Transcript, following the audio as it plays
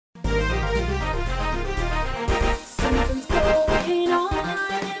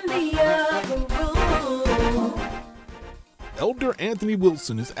Elder Anthony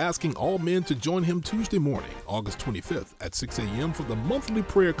Wilson is asking all men to join him Tuesday morning, August 25th at 6 a.m. for the monthly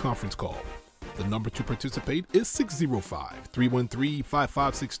prayer conference call. The number to participate is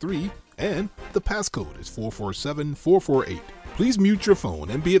 605-313-5563, and the passcode is 447448. Please mute your phone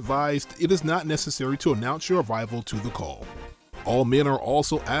and be advised it is not necessary to announce your arrival to the call. All men are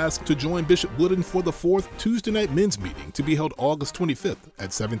also asked to join Bishop Wooden for the 4th Tuesday night men's meeting to be held August 25th at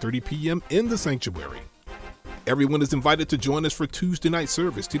 7:30 p.m. in the sanctuary. Everyone is invited to join us for Tuesday night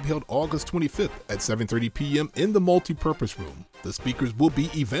service to be held August 25th at 7:30 p.m. in the multi-purpose room. The speakers will be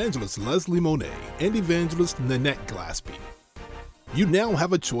Evangelist Leslie Monet and Evangelist Nanette Glaspie. You now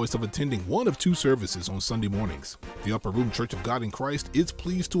have a choice of attending one of two services on Sunday mornings. The Upper Room Church of God in Christ is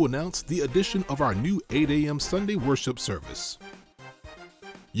pleased to announce the addition of our new 8 a.m. Sunday worship service.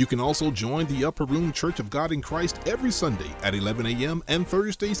 You can also join the Upper Room Church of God in Christ every Sunday at 11 a.m. and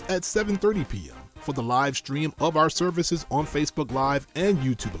Thursdays at 7:30 p.m. for the live stream of our services on Facebook Live and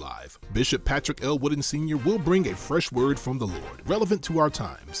YouTube Live. Bishop Patrick L. Wooden Sr. will bring a fresh word from the Lord relevant to our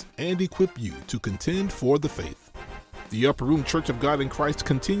times and equip you to contend for the faith. The Upper Room Church of God in Christ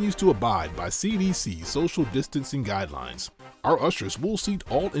continues to abide by CDC social distancing guidelines. Our ushers will seat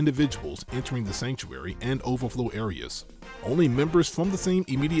all individuals entering the sanctuary and overflow areas. Only members from the same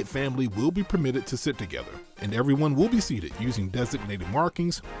immediate family will be permitted to sit together, and everyone will be seated using designated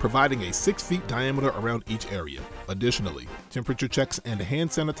markings, providing a 6 feet diameter around each area. Additionally, temperature checks and hand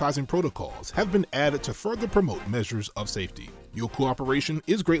sanitizing protocols have been added to further promote measures of safety. Your cooperation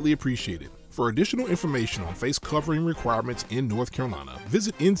is greatly appreciated. For additional information on face covering requirements in North Carolina,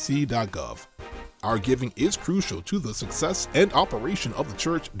 visit nc.gov. Our giving is crucial to the success and operation of the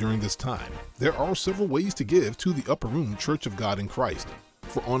church during this time. There are several ways to give to the Upper Room Church of God in Christ.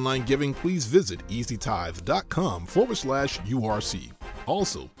 For online giving, please visit easytithe.com/URC.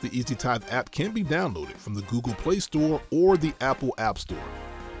 Also, the EasyTithe app can be downloaded from the Google Play Store or the Apple App Store.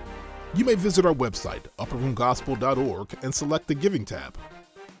 You may visit our website, upperroomgospel.org, and select the Giving tab.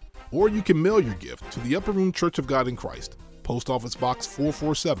 Or you can mail your gift to the Upper Room Church of God in Christ, Post Office Box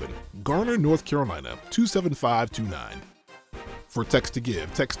 447, Garner, North Carolina 27529. For text to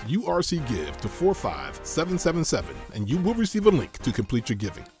give, text URC Give to 45777 and you will receive a link to complete your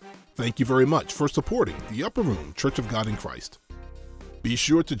giving. Thank you very much for supporting the Upper Room Church of God in Christ. Be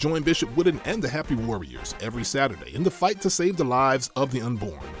sure to join Bishop Wooden and the Happy Warriors every Saturday in the fight to save the lives of the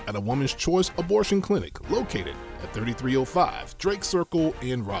unborn at a Woman's Choice Abortion Clinic located at 3305 Drake Circle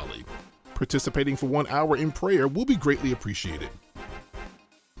in Raleigh. Participating for 1 hour in prayer will be greatly appreciated.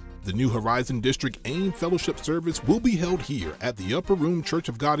 The New Horizon District AIM Fellowship Service will be held here at the Upper Room Church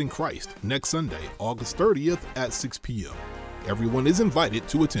of God in Christ next Sunday, August 30th at 6 p.m. Everyone is invited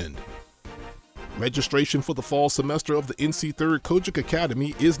to attend. Registration for the fall semester of the NC 3rd Kojic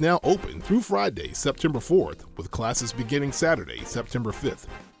Academy is now open through Friday, September 4th, with classes beginning Saturday, September 5th.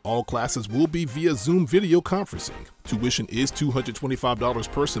 All classes will be via Zoom video conferencing. Tuition is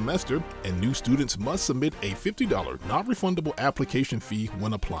 $225 per semester, and new students must submit a $50 non-refundable application fee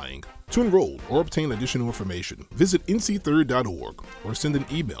when applying. To enroll or obtain additional information, visit nc3rd.org or send an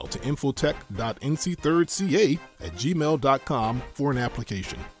email to infotech.nc3rdca@gmail.com for an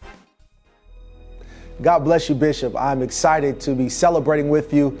application. God bless you, Bishop. I'm excited to be celebrating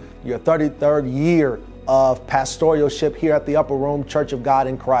with you your 33rd year of pastoralship here at the Upper Room Church of God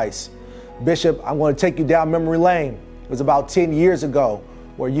in Christ. Bishop, I'm going to take you down memory lane. It was about 10 years ago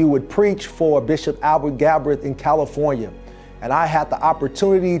where you would preach for Bishop Albert Galbraith in California, and I had the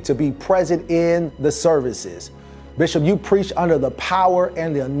opportunity to be present in the services. Bishop, you preached under the power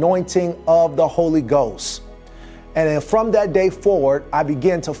and the anointing of the Holy Ghost. And then from that day forward, I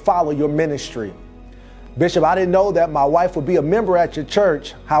began to follow your ministry. Bishop, I didn't know that my wife would be a member at your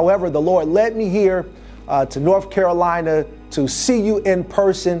church. However, the Lord led me here to North Carolina to see you in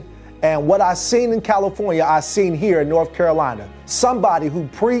person. And what I seen in California, I seen here in North Carolina. Somebody who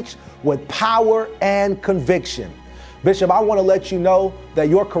preached with power and conviction. Bishop, I want to let you know that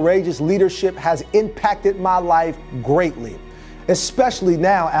your courageous leadership has impacted my life greatly, especially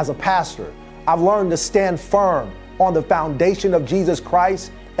now as a pastor. I've learned to stand firm on the foundation of Jesus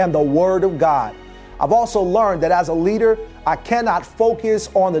Christ and the Word of God. I've also learned that as a leader, I cannot focus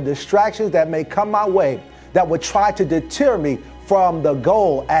on the distractions that may come my way that would try to deter me from the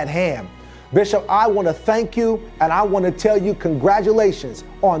goal at hand. Bishop, I want to thank you, and I want to tell you congratulations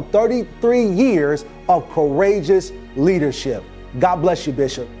on 33 years of courageous leadership. God bless you,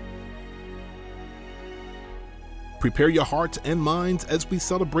 Bishop. Prepare your hearts and minds as we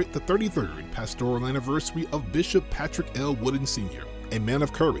celebrate the 33rd pastoral anniversary of Bishop Patrick L. Wooden Sr., a man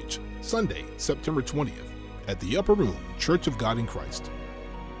of courage, Sunday, September 20th, at the Upper Room Church of God in Christ.